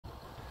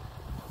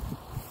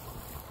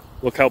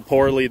Look how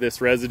poorly this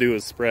residue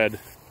is spread.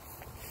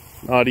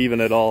 Not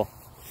even at all.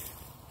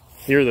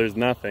 Here there's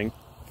nothing.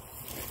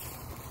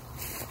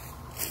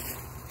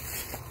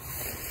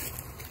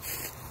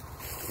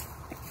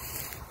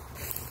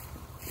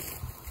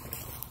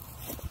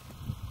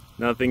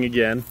 Nothing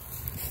again.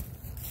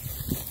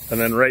 And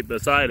then right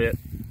beside it,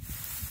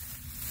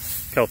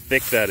 look how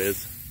thick that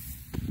is.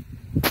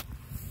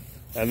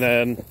 And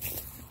then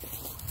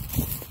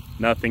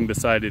nothing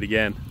beside it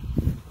again.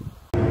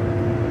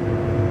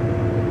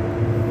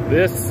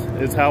 This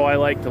is how I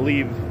like to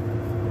leave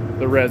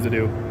the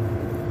residue.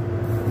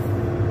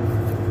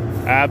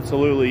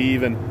 Absolutely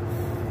even.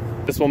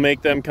 This will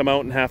make them come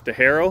out and have to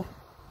harrow.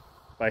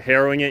 By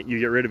harrowing it, you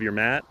get rid of your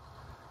mat.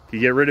 If you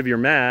get rid of your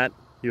mat,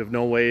 you have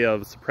no way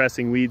of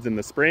suppressing weeds in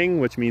the spring,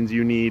 which means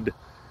you need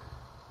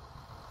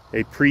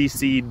a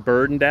pre-seed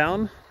burn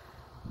down.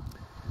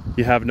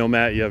 You have no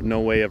mat, you have no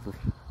way of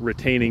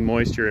retaining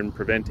moisture and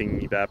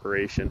preventing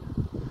evaporation.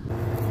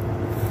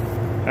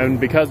 And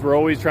because we're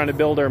always trying to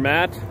build our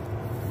mat,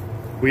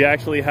 we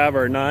actually have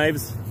our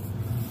knives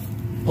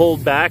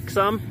pulled back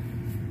some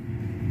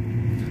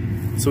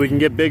so we can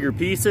get bigger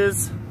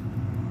pieces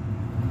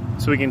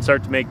so we can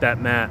start to make that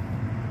mat.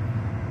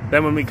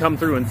 Then when we come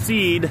through and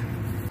seed,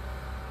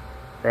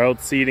 we're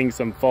out seeding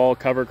some fall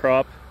cover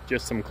crop,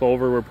 just some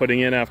clover we're putting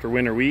in after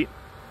winter wheat.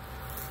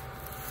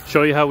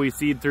 Show you how we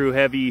seed through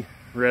heavy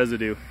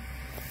residue.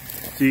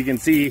 So you can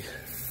see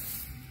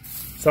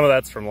some of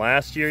that's from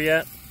last year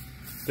yet.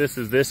 This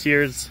is this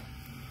year's.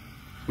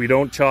 We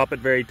don't chop it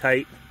very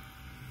tight.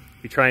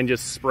 We try and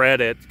just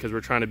spread it because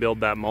we're trying to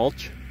build that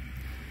mulch.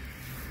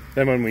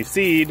 Then when we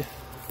seed,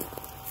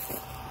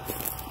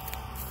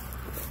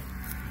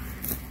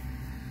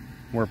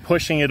 we're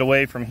pushing it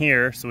away from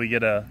here so we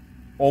get a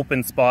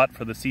open spot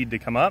for the seed to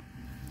come up.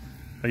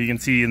 But you can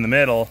see in the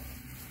middle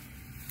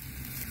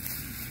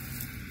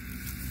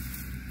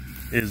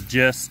is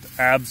just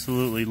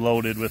absolutely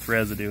loaded with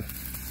residue.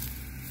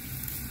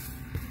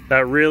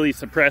 That really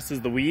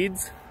suppresses the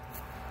weeds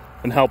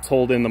and helps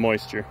hold in the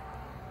moisture.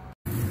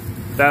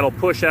 That'll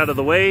push out of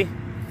the way.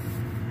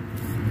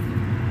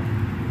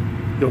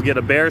 You'll get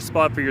a bare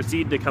spot for your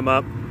seed to come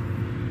up,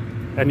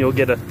 and you'll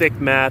get a thick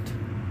mat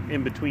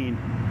in between,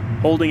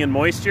 holding in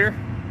moisture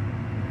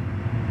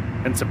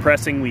and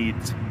suppressing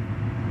weeds.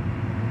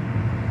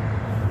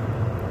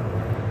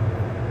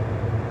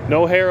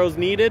 No harrows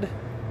needed.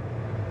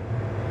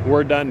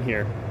 We're done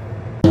here.